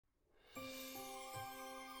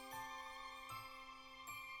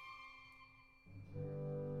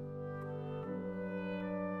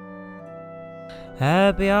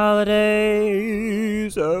Happy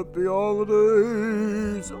holidays, happy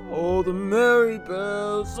holidays. All the merry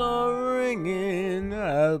bells are ringing.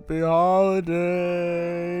 Happy holidays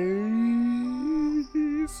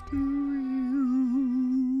to you.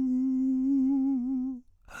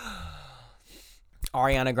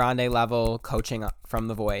 Ariana Grande level coaching from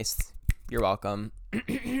The Voice. You're welcome.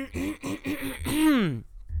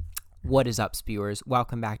 What is up, spewers?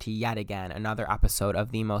 Welcome back to yet again another episode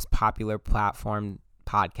of the most popular platform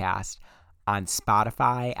podcast on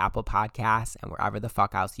Spotify, Apple Podcasts, and wherever the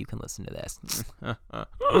fuck else you can listen to this.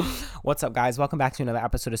 What's up, guys? Welcome back to another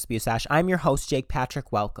episode of Spew Sash. I'm your host, Jake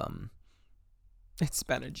Patrick. Welcome. It's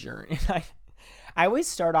been a journey. I always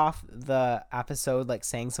start off the episode like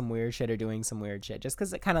saying some weird shit or doing some weird shit just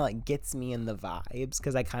because it kind of like gets me in the vibes,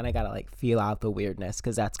 because I kind of got to like feel out the weirdness,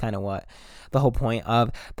 because that's kind of what the whole point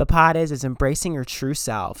of the pod is embracing your true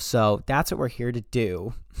self. So that's what we're here to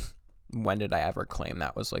do. When did I ever claim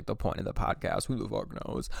that was like the point of the podcast? Who the fuck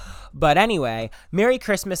knows? But anyway, Merry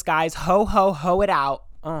Christmas, guys. Ho, ho, ho it out.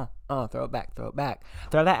 Throw it back. Throw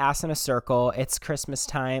that ass in a circle. It's Christmas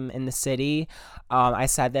time in the city. I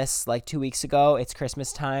said this like 2 weeks ago. It's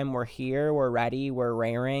Christmas time. We're here. We're ready. We're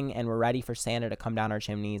raring. And we're ready for Santa to come down our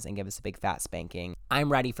chimneys and give us a big fat spanking.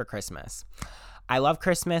 I'm ready for Christmas. I love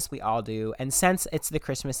Christmas. We all do. And since it's the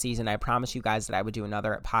Christmas season, I promised you guys that I would do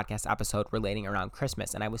another podcast episode relating around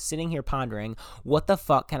Christmas. And I was sitting here pondering, what the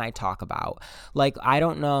fuck can I talk about? Like, I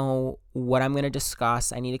don't know what I'm going to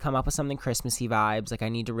discuss. I need to come up with something Christmassy vibes. Like, I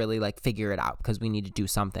need to really like figure it out because we need to do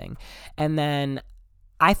something. And then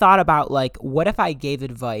I thought about like, what if I gave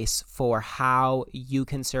advice for how you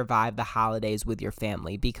can survive the holidays with your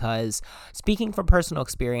family? Because speaking from personal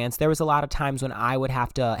experience, there was a lot of times when I would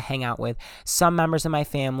have to hang out with some members of my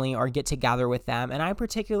family or get together with them, and I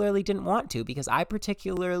particularly didn't want to because I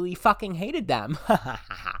particularly fucking hated them.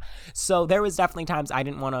 So there was definitely times I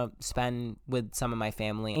didn't want to spend with some of my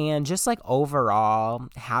family, and just like overall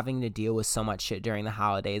having to deal with so much shit during the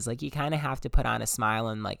holidays, like you kind of have to put on a smile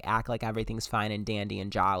and like act like everything's fine and dandy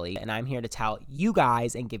and jolly. And I'm here to tell you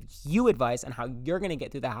guys and give you advice on how you're going to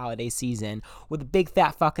get through the holiday season with a big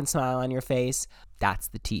fat fucking smile on your face. That's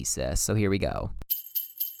the tea, sis. So here we go.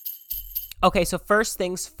 Okay, so first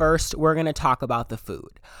things first, we're going to talk about the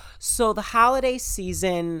food. So the holiday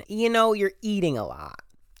season, you're eating a lot.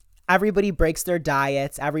 Everybody breaks their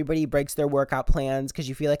diets. Everybody breaks their workout plans because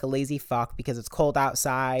you feel like a lazy fuck because it's cold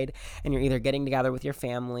outside and you're either getting together with your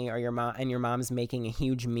family or your mom's making a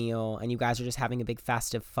huge meal and you guys are just having a big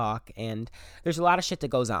festive fuck, and there's a lot of shit that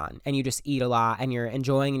goes on and you just eat a lot and you're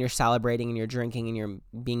enjoying and you're celebrating and you're drinking and you're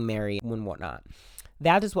being merry and whatnot.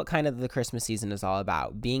 That is what kind of the Christmas season is all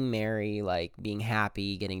about. Being merry, like being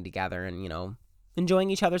happy, getting together and,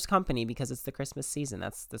 enjoying each other's company because it's the Christmas season.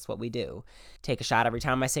 That's what we do. Take a shot every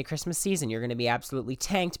time I say Christmas season. You're going to be absolutely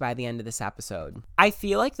tanked by the end of this episode. I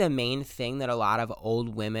feel like the main thing that a lot of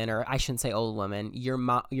old women, or I shouldn't say old women, your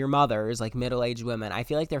mothers, like middle-aged women, I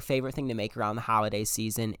feel like their favorite thing to make around the holiday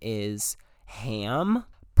season is ham.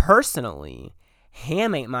 Personally,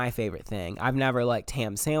 ham ain't my favorite thing. I've never liked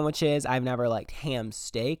ham sandwiches. I've never liked ham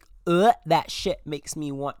steak. That shit makes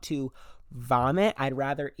me want to vomit. I'd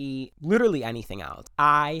rather eat literally anything else.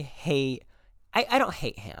 I don't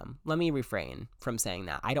hate ham. Let me refrain from saying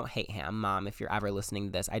that. I don't hate ham. Mom, if you're ever listening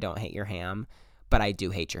to this, I don't hate your ham, but I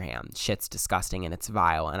do hate your ham. Shit's disgusting and it's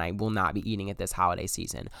vile, and I will not be eating it this holiday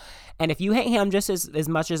season. And if you hate ham just as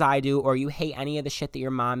much as I do, or you hate any of the shit that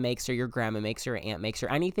your mom makes or your grandma makes or your aunt makes or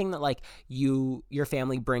anything that like your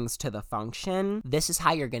family brings to the function, this is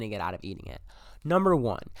how you're going to get out of eating it. Number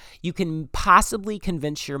one, you can possibly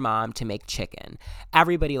convince your mom to make chicken.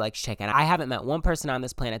 Everybody likes chicken. I haven't met one person on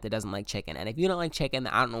this planet that doesn't like chicken. And if you don't like chicken,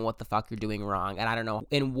 I don't know what the fuck you're doing wrong. And I don't know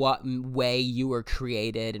in what way you were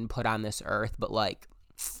created and put on this earth, but like,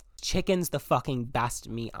 chicken's the fucking best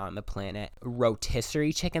meat on the planet.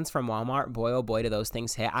 Rotisserie chickens from Walmart, boy oh boy do those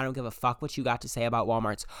things hit. I don't give a fuck what you got to say about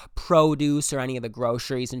Walmart's produce or any of the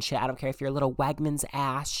groceries and shit. I don't care if you're a little Wegmans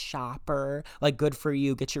ass shopper. Like, good for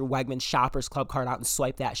you. Get your Wegmans Shoppers Club card out and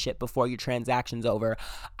swipe that shit before your transaction's over.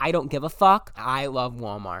 I don't give a fuck. I love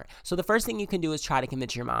Walmart. So the first thing you can do is try to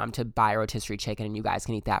convince your mom to buy rotisserie chicken, and you guys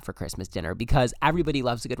can eat that for Christmas dinner because everybody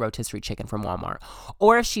loves a good rotisserie chicken from Walmart.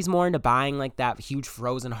 Or if she's more into buying like that huge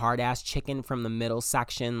frozen hard ass chicken from the middle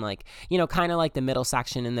section, like, kind of like the middle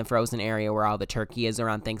section in the frozen area where all the turkey is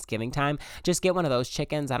around Thanksgiving time, just get one of those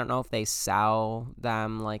chickens. I don't know if they sell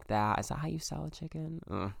them like that. Is that how you sell a chicken?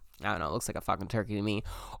 I don't know. It looks like a fucking turkey to me.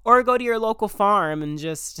 Or go to your local farm and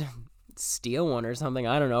just steal one or something.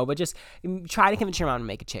 I don't know. But just try to convince your mom to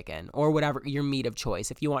make a chicken or whatever your meat of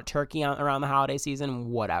choice. If you want turkey around the holiday season,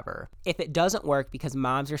 whatever. If it doesn't work because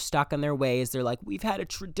moms are stuck in their ways, they're like, we've had a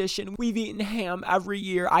tradition. We've eaten ham every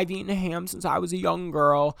year. I've eaten ham since I was a young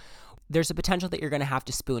girl. There's a potential that you're going to have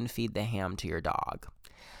to spoon feed the ham to your dog.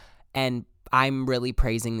 And I'm really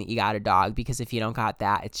praising that you got a dog, because if you don't got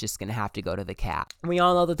that, it's just going to have to go to the cat. We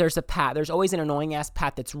all know that there's a pet. There's always an annoying ass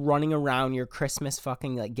pet that's running around your Christmas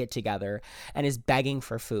fucking like get together and is begging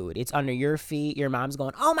for food. It's under your feet. Your mom's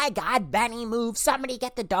going, oh my God, Benny, move. Somebody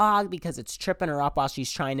get the dog, because it's tripping her up while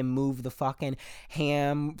she's trying to move the fucking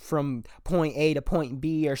ham from point A to point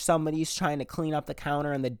B, or somebody's trying to clean up the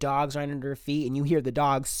counter and the dog's right under her feet and you hear the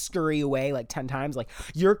dog scurry away like 10 times. Like,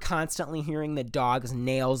 you're constantly hearing the dog's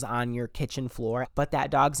nails on your kitchen floor, but that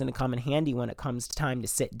dog's gonna come in handy when it comes time to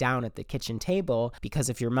sit down at the kitchen table, because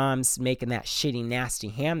if your mom's making that shitty nasty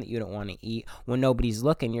ham that you don't want to eat when nobody's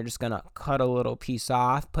looking, you're just gonna cut a little piece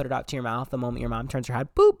off, put it up to your mouth. The moment your mom turns her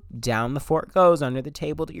head, boop, down the fork goes under the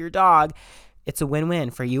table to your dog. It's a win-win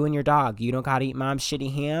for you and your dog. You don't gotta eat mom's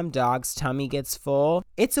shitty ham. Dog's tummy gets full.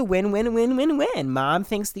 It's a win-win-win-win-win. Mom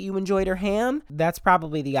thinks that you enjoyed her ham. That's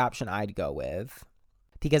probably the option I'd go with.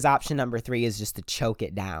 Because option number 3 is just to choke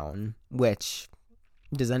it down, which,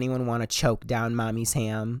 does anyone want to choke down mommy's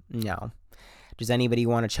ham? No. Does anybody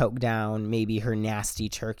want to choke down maybe her nasty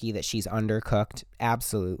turkey that she's undercooked?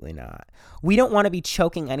 Absolutely not. We don't want to be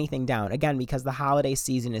choking anything down, again, because the holiday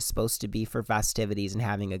season is supposed to be for festivities and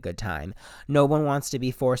having a good time. No one wants to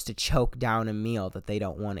be forced to choke down a meal that they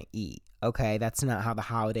don't want to eat. Okay, that's not how the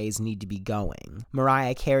holidays need to be going.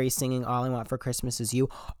 Mariah Carey singing All I Want for Christmas Is You.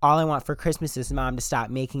 All I want for Christmas is mom to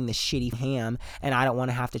stop making the shitty ham, and I don't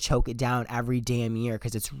want to have to choke it down every damn year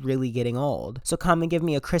because it's really getting old. So come and give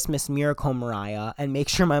me a Christmas miracle, Mariah, and make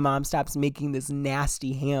sure my mom stops making this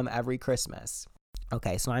nasty ham every Christmas.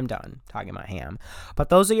 Okay, so I'm done talking about ham. But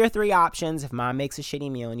those are your 3 options if mom makes a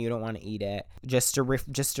shitty meal and you don't want to eat it. Just to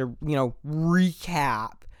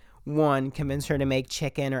recap. 1, convince her to make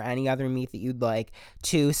chicken or any other meat that you'd like.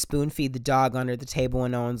 2, spoon feed the dog under the table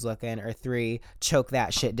when no one's looking. Or 3, choke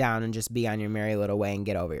that shit down and just be on your merry little way and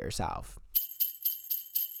get over yourself.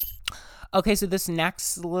 Okay, so this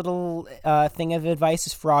next little thing of advice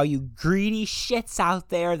is for all you greedy shits out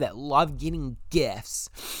there that love getting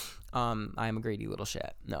gifts. I'm a greedy little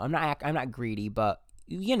shit. No, I'm not greedy, but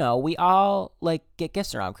you know, we all like get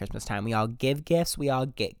gifts around Christmas time. We all give gifts. We all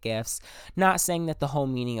get gifts. Not saying that the whole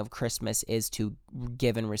meaning of Christmas is to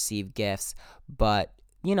give and receive gifts, but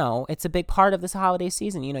you know, it's a big part of this holiday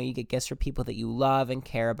season. You know, you get gifts for people that you love and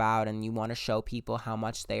care about, and you want to show people how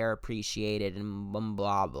much they are appreciated and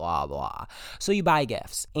blah, blah, blah. So you buy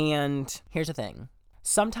gifts. And here's the thing.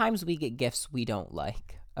 Sometimes we get gifts we don't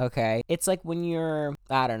like, okay? It's like when you're,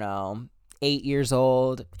 I don't know, 8 years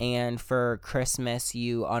old, and for Christmas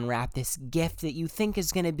you unwrap this gift that you think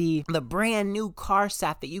is going to be the brand new car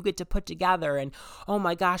set that you get to put together, and oh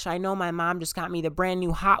my gosh, I know my mom just got me the brand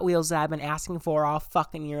new Hot Wheels that I've been asking for all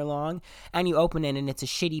fucking year long, and you open it and it's a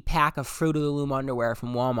shitty pack of Fruit of the Loom underwear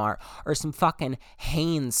from Walmart, or some fucking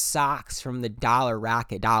Hanes socks from the dollar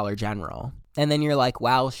rack at Dollar General. And then you're like,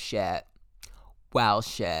 well shit.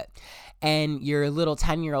 And your little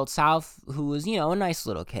 10-year-old self, who is, you know, a nice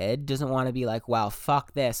little kid, doesn't want to be like, well,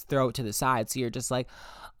 fuck this, throw it to the side. So you're just like,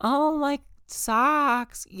 oh, like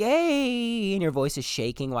socks, yay. And your voice is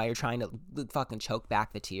shaking while you're trying to fucking choke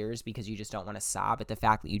back the tears because you just don't want to sob at the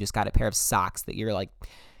fact that you just got a pair of socks that you're like,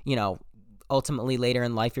 you know, ultimately later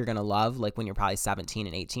in life you're going to love, like when you're probably 17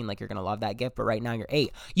 and 18, like you're going to love that gift, but right now you're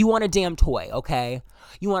 8. You want a damn toy, okay?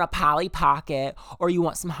 You want a Polly Pocket, or you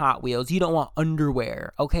want some Hot Wheels. You don't want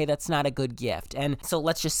underwear, okay? That's not a good gift. And so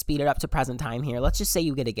let's just speed it up to present time here. Let's just say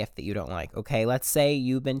you get a gift that you don't like, okay? Let's say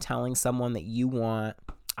you've been telling someone that you want,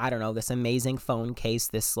 I don't know, this amazing phone case,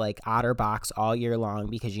 this like OtterBox all year long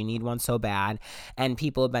because you need one so bad. And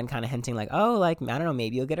people have been kind of hinting like, oh, like, I don't know,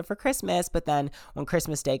 maybe you'll get it for Christmas. But then when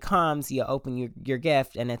Christmas Day comes, you open your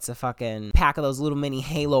gift and it's a fucking pack of those little mini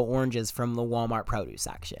Halo oranges from the Walmart produce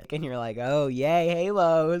section. And you're like, oh, yay,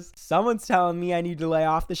 Halos. Someone's telling me I need to lay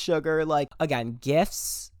off the sugar. Like, again,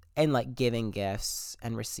 gifts and like giving gifts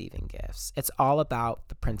and receiving gifts. It's all about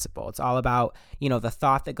the principle. It's all about, you know, the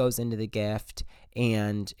thought that goes into the gift.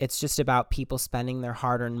 And it's just about people spending their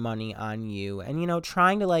hard-earned money on you and, you know,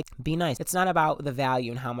 trying to like be nice. It's not about the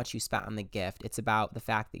value and how much you spent on the gift. It's about the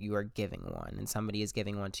fact that you are giving one and somebody is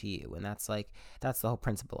giving one to you. And that's the whole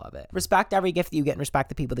principle of it. Respect every gift that you get and respect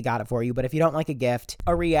the people that got it for you. But if you don't like a gift,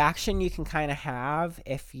 a reaction you can kind of have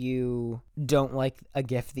if you don't like a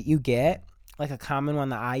gift that you get, like a common one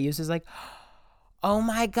that I use is like, Oh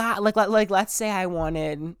my God. Like, let's say I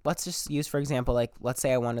wanted, let's just use, for example, like, let's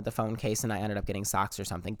say I wanted the phone case and I ended up getting socks or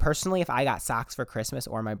something. Personally, if I got socks for Christmas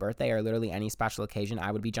or my birthday or literally any special occasion,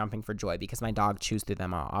 I would be jumping for joy because my dog chews through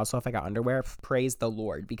them all. Also, if I got underwear, praise the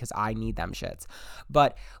Lord, because I need them shits.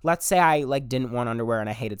 But let's say I like didn't want underwear and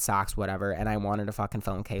I hated socks, whatever, and I wanted a fucking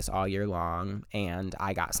phone case all year long and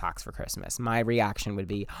I got socks for Christmas. My reaction would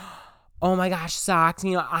be, oh my gosh, socks,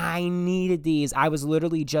 I needed these. I was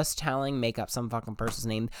literally just telling, make up some fucking person's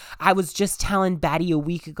name. I was just telling Betty a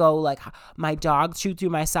week ago, like, my dog chewed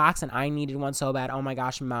through my socks and I needed one so bad. Oh my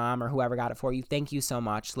gosh, mom, or whoever got it for you, thank you so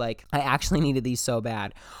much. Like, I actually needed these so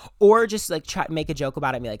bad. Or just like try to make a joke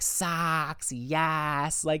about it and be like, socks,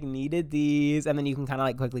 yes, like needed these. And then you can kind of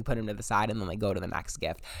like quickly put them to the side and then like go to the next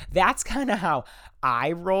gift. That's kind of how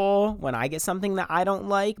I roll when I get something that I don't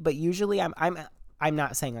like. But usually I'm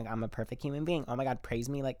not saying like I'm a perfect human being. Oh my God, praise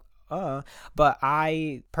me, like, but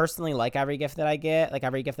I personally like every gift that I get. Like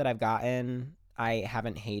every gift that I've gotten, I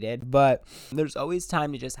haven't hated, but there's always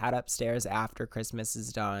time to just head upstairs after Christmas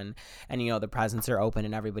is done and, the presents are open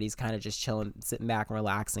and everybody's kind of just chilling, sitting back and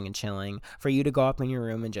relaxing and chilling, for you to go up in your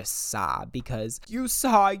room and just sob because you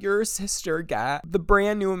saw your sister get the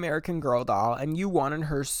brand new American Girl doll and you wanted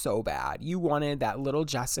her so bad. You wanted that little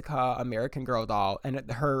Jessica American Girl doll and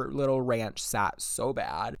her little ranch set so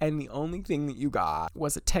bad. And the only thing that you got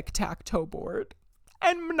was a tic-tac-toe board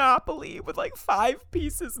and Monopoly with like 5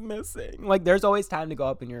 pieces missing. Like, there's always time to go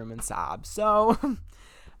up in your room and sob. So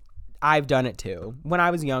I've done it too. When I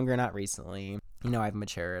was younger, not recently. I've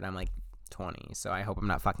matured. I'm like 20, so I hope I'm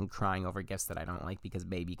not fucking crying over gifts that I don't like because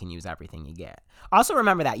baby, you can use everything you get. Also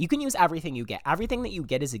remember that you can use everything you get. Everything that you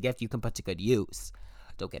get is a gift you can put to good use.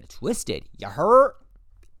 Don't get it twisted. You hurt?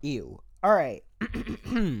 Ew. All right.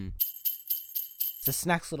 This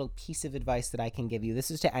next little piece of advice that I can give you,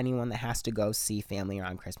 this is to anyone that has to go see family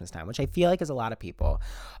around Christmas time, which I feel like is a lot of people.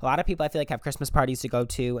 A lot of people I feel like have Christmas parties to go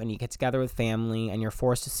to and you get together with family and you're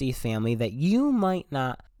forced to see family that you might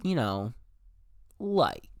not,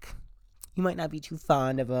 like. You might not be too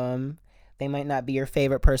fond of them. They might not be your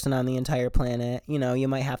favorite person on the entire planet. You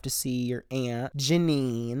might have to see your Aunt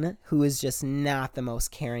Janine, who is just not the most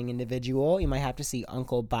caring individual. You might have to see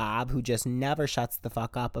Uncle Bob, who just never shuts the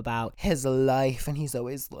fuck up about his life. And he's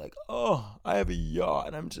always like, oh, I have a yacht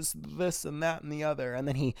and I'm just this and that and the other. And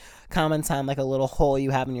then he comments on like a little hole you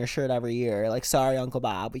have in your shirt every year. Like, sorry, Uncle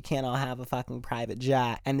Bob, we can't all have a fucking private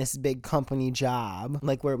jet and this big company job,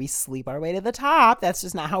 like where we sleep our way to the top. That's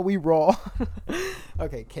just not how we roll.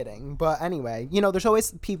 Okay, kidding. But anyway, there's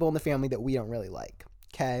always people in the family that we don't really like,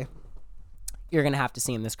 okay? You're going to have to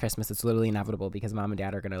see them this Christmas. It's literally inevitable because mom and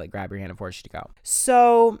dad are going to like grab your hand and force you to go.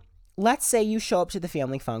 So let's say you show up to the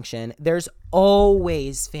family function. There's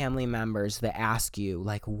always family members that ask you,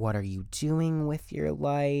 like, what are you doing with your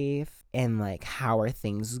life? And like, how are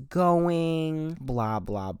things going? Blah,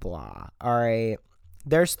 blah, blah. All right.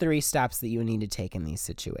 There's 3 steps that you need to take in these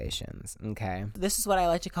situations, okay? This is what I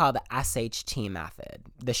like to call the SHT method,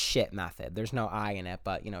 the shit method. There's no I in it,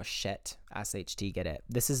 but, shit, SHT, get it?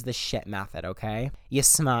 This is the shit method, okay? You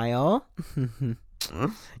smile. You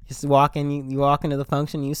walk into the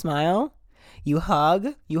function, you smile. You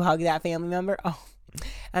hug that family member. Oh.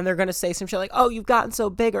 And they're going to say some shit like, oh, you've gotten so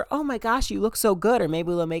big, or oh my gosh, you look so good. Or maybe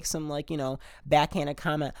they'll make some like, backhanded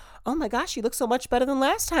comment. Oh my gosh, you look so much better than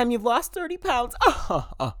last time. You've lost 30 pounds.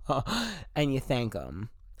 And you thank them.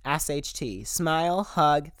 SHT, smile,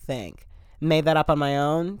 hug, thank. Made that up on my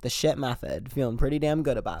own. The shit method. Feeling pretty damn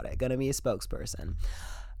good about it. Gonna be a spokesperson.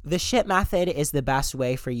 The shit method is the best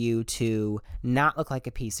way for you to not look like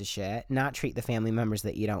a piece of shit, not treat the family members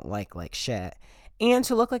that you don't like shit, and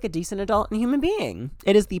to look like a decent adult and human being.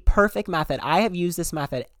 It is the perfect method. I have used this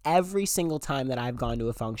method every single time that I've gone to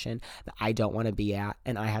a function that I don't want to be at,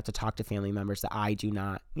 and I have to talk to family members that I do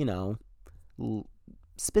not,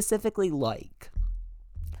 specifically like.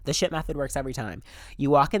 The shit method works every time.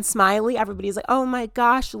 You walk in smiley, everybody's like, oh my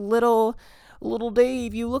gosh, little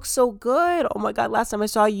Dave, you look so good. Oh my God, last time I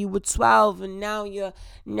saw you were 12 and now you're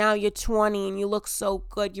 20 and you look so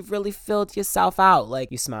good. You've really filled yourself out.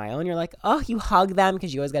 Like, you smile and you're like, oh, you hug them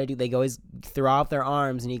because you always got to they always throw out their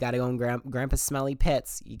arms and you got to go in Grandpa's smelly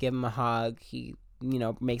pits. You give him a hug. He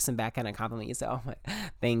make some backhand compliment. You say, oh my,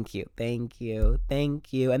 thank you.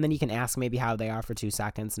 And then you can ask maybe how they are for 2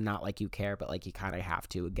 seconds, not like you care, but like you kind of have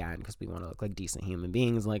to again, because we want to look like decent human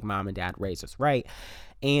beings, like mom and dad raised us right.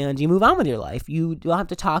 And you move on with your life. You don't have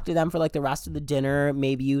to talk to them for like the rest of the dinner.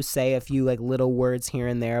 Maybe you say a few like little words here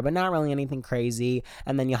and there, but not really anything crazy.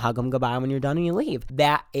 And then you hug them goodbye when you're done and you leave.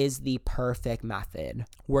 That is the perfect method.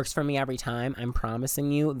 Works for me every time. I'm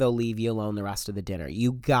promising you, they'll leave you alone the rest of the dinner.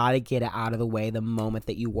 You gotta get it out of the way the moment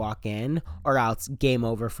that you walk in, or else game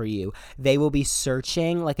over for you. They will be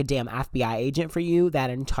searching like a damn FBI agent for you that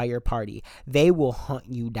entire party. They will hunt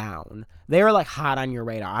you down. They are like hot on your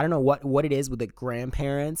radar. I don't know what it is with the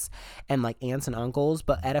grandparents and like aunts and uncles,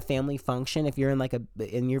 but at a family function, if you're in like a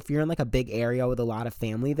big area with a lot of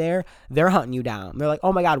family there, they're hunting you down. They're like,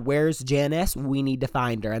 oh my God, where's Janice? We need to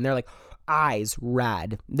find her. And they're like, eyes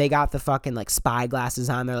red. They got the fucking like spy glasses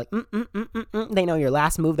on. They're like, They know your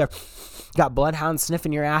last move. They're got bloodhounds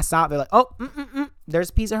sniffing your ass out. They're like, oh,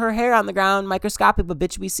 there's a piece of her hair on the ground, microscopic, but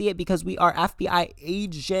bitch, we see it because we are FBI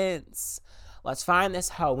agents. Let's find this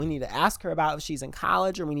hoe. We need to ask her about if she's in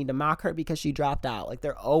college, or we need to mock her because she dropped out. Like,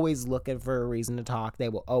 they're always looking for a reason to talk. They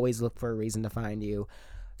will always look for a reason to find you.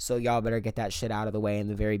 So y'all better get that shit out of the way in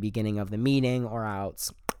the very beginning of the meeting, or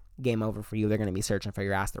else game over for you. They're going to be searching for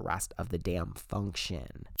your ass the rest of the damn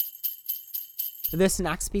function. This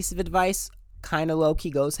next piece of advice kind of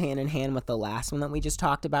low-key goes hand in hand with the last one that we just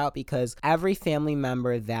talked about, because every family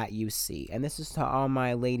member that you see, and this is to all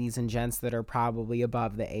my ladies and gents that are probably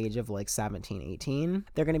above the age of like 17, 18,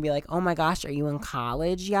 they're going to be like, oh my gosh, are you in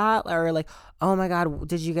college yet? Or like, oh my God,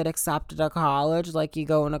 did you get accepted to college? Like, you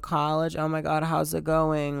going to college? Oh my God, how's it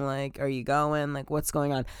going? Like, are you going? Like, what's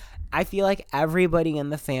going on? I feel like everybody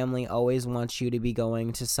in the family always wants you to be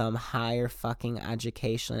going to some higher fucking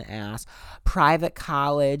education ass private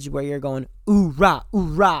college where you're going oorah,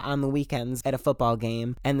 oorah on the weekends at a football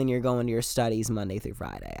game, and then you're going to your studies Monday through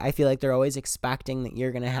Friday. I feel like they're always expecting that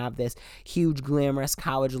you're going to have this huge glamorous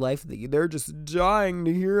college life that they're just dying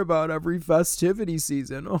to hear about every festivity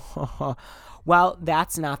season. Well,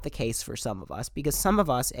 that's not the case for some of us, because some of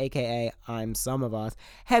us, aka I'm some of us,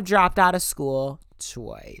 have dropped out of school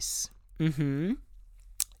twice.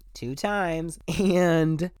 2 times.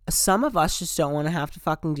 And some of us just don't want to have to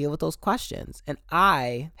fucking deal with those questions. And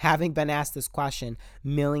I, having been asked this question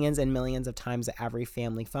millions and millions of times at every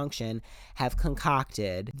family function, have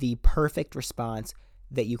concocted the perfect response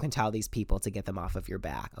that you can tell these people to get them off of your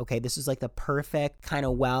back. Okay, this is like the perfect kind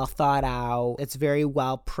of well thought out. It's very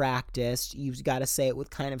well practiced. You've got to say it with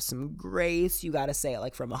kind of some grace. You got to say it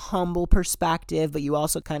like from a humble perspective, but you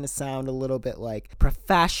also kind of sound a little bit like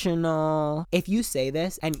professional. If you say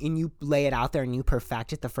this and you lay it out there and you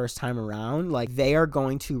perfect it the first time around, like, they are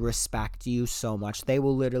going to respect you so much. They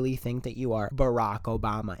will literally think that you are Barack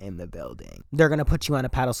Obama in the building. They're going to put you on a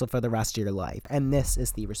pedestal for the rest of your life. And this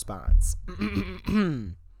is the response.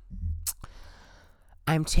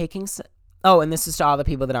 I'm taking and this is to all the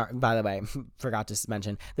people that are, by the way, forgot to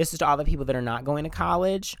mention, this is to all the people that are not going to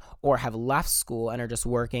college or have left school and are just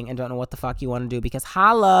working and don't know what the fuck you want to do, because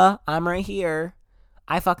holla, I'm right here.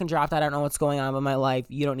 I fucking dropped. I don't know what's going on with my life.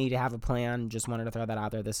 You don't need to have a plan. Just wanted to throw that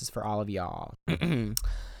out there. This is for all of y'all.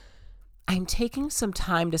 I'm taking some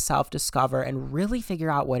time to self-discover and really figure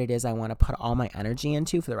out what it is I want to put all my energy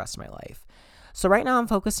into for the rest of my life. So right now I'm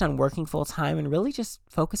focused on working full time and really just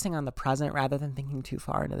focusing on the present rather than thinking too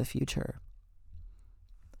far into the future.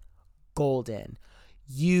 Golden.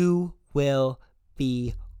 You will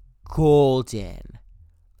be golden.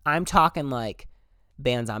 I'm talking like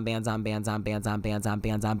bands on bands on bands on bands on bands on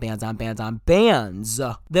bands on bands on bands on bands.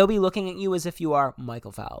 They'll be looking at you as if you are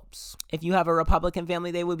Michael Phelps. If you have a Republican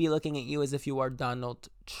family, they would be looking at you as if you are Donald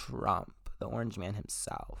Trump, the orange man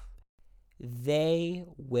himself. They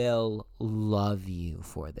will love you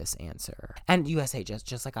for this answer. And USA,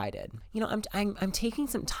 just like I did. You know, I'm taking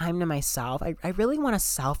some time to myself. I really want to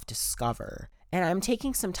self-discover. And I'm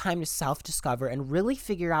taking some time to self-discover and really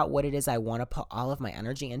figure out what it is I want to put all of my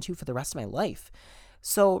energy into for the rest of my life.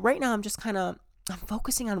 So right now I'm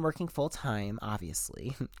focusing on working full-time,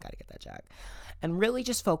 obviously. Gotta get that check. And really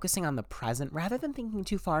just focusing on the present rather than thinking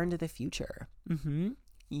too far into the future.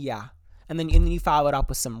 Yeah. And then you follow it up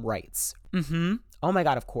with some rights. Oh my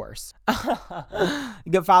God, of course.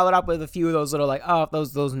 You can follow it up with a few of those little like,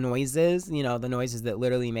 those noises, you know, the noises that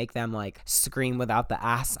literally make them like scream without the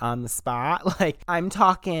ass on the spot. Like, I'm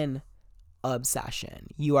talking obsession.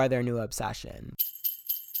 You are their new obsession.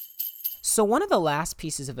 So one of the last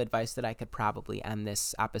pieces of advice that I could probably end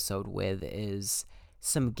this episode with is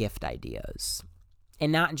some gift ideas.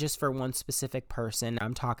 And not just for one specific person.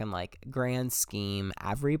 I'm talking like grand scheme,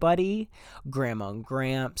 everybody, grandma and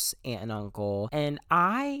gramps, aunt and uncle. And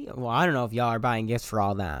I don't know if y'all are buying gifts for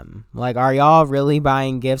all them. Like, are y'all really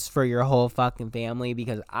buying gifts for your whole fucking family?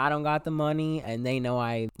 Because I don't got the money and they know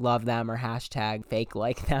I love them or hashtag fake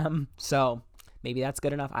like them. So Maybe that's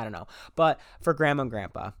good enough. I don't know. But for grandma and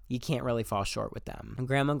grandpa, you can't really fall short with them.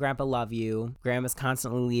 Grandma and grandpa love you. Grandma's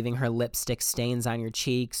constantly leaving her lipstick stains on your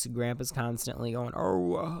cheeks. Grandpa's constantly going,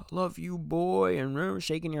 oh, love you, boy, and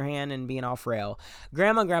shaking your hand and being all frail.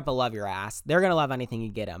 Grandma and grandpa love your ass. They're going to love anything you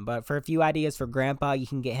get them. But for a few ideas for grandpa, you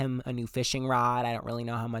can get him a new fishing rod. I don't really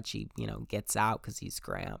know how much he, gets out because he's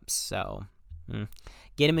Gramps. So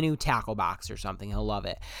get him a new tackle box or something. He'll love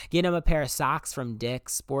it. Get him a pair of socks from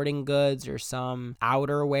Dick's Sporting Goods or some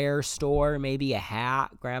outerwear store. Maybe a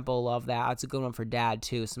hat. Grandpa will love that. That's a good one for dad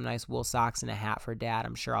too. Some nice wool socks and a hat for dad.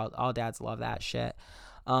 I'm sure all dads love that shit.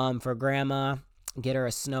 For grandma, get her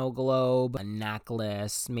a snow globe, a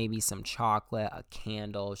necklace, maybe some chocolate, a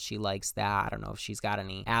candle. She likes that. I don't know if she's got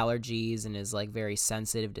any allergies and is like very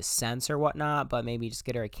sensitive to scents or whatnot, but maybe just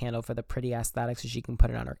get her a candle for the pretty aesthetic so she can put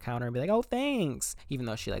it on her counter and be like, oh, thanks. Even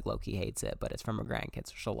though she like low-key hates it, but it's from her grandkids,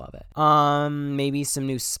 so she'll love it. Maybe some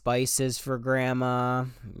new spices for grandma.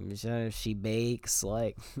 She bakes,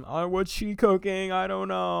 like, what's she cooking? I don't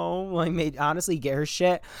know. Like, honestly, get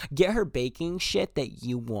her baking shit that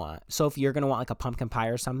you want. So if you're gonna want like a pumpkin pie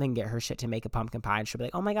or something, get her shit to make a pumpkin pie, and she'll be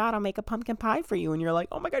like, oh my god, I'll make a pumpkin pie for you, and you're like,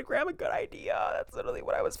 oh my god, grandma, good idea. That's literally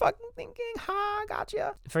what I was fucking thinking. Ha,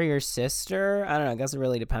 gotcha. For your sister, I don't know, I guess it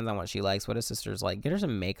really depends on what she likes. What a sister's like, get her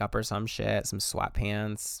some makeup or some shit, some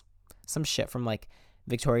sweatpants, some shit from like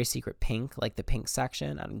Victoria's Secret pink, like the pink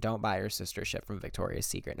section. Don't buy your sister shit from Victoria's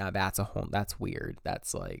Secret. Now that's weird.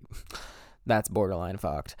 That's like that's borderline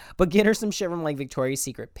fucked. But get her some shit from like Victoria's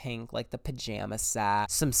Secret pink, like the pajama set,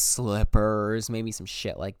 some slippers, maybe some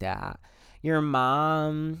shit like that. Your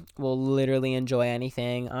mom will literally enjoy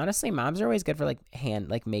anything. Honestly, moms are always good for like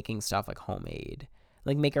making stuff like homemade.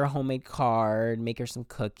 Like make her a homemade card, make her some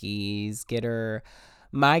cookies, get her.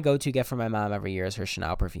 My go-to gift for my mom every year is her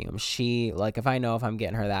Chanel perfume. She, like, if I'm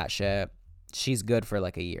getting her that shit, she's good for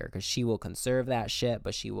like a year because she will conserve that shit,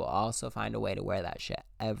 but she will also find a way to wear that shit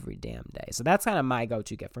every damn day. So that's kind of my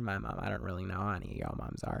go-to gift for my mom. I don't really know how any of y'all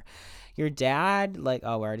moms are. Your dad, like, we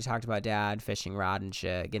already talked about dad, fishing rod and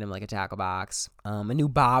shit. Get him like a tackle box, a new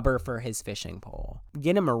bobber for his fishing pole.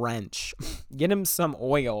 Get him a wrench. Get him some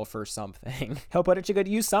oil for something. He'll put it to good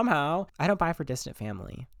use somehow. I don't buy for distant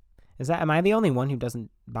family. Am I the only one who doesn't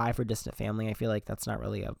buy for distant family? I feel like that's not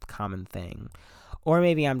really a common thing. Or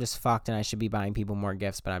maybe I'm just fucked and I should be buying people more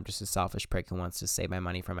gifts, but I'm just a selfish prick who wants to save my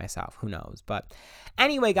money for myself. Who knows? But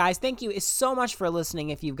anyway, guys, thank you so much for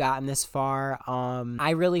listening if you've gotten this far.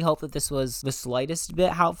 I really hope that this was the slightest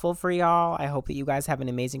bit helpful for y'all. I hope that you guys have an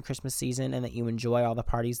amazing Christmas season and that you enjoy all the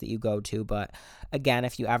parties that you go to. But again,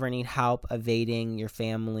 if you ever need help evading your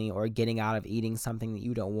family or getting out of eating something that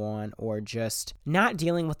you don't want or just not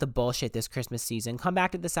dealing with the bullshit this Christmas season, come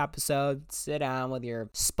back to this episode, sit down with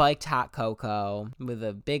your spiked hot cocoa, with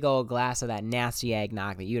a big old glass of that nasty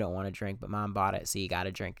eggnog that you don't want to drink, but mom bought it, so you got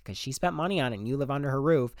to drink because she spent money on it and you live under her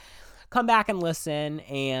roof. Come back and listen,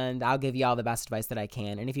 and I'll give you all the best advice that I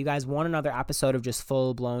can. And if you guys want another episode of just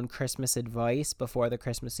full-blown Christmas advice before the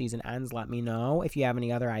Christmas season ends, let me know. If you have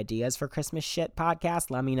any other ideas for Christmas shit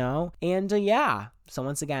podcast, let me know. And yeah, so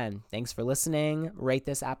once again, thanks for listening. Rate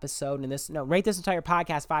this episode rate this entire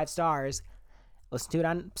podcast 5 stars. Listen to it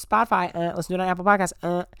on Spotify. Listen to it on Apple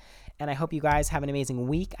Podcasts. And I hope you guys have an amazing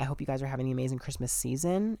week. I hope you guys are having an amazing Christmas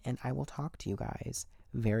season. And I will talk to you guys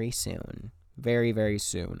very soon. Very, very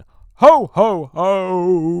soon. Ho, ho,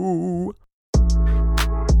 ho!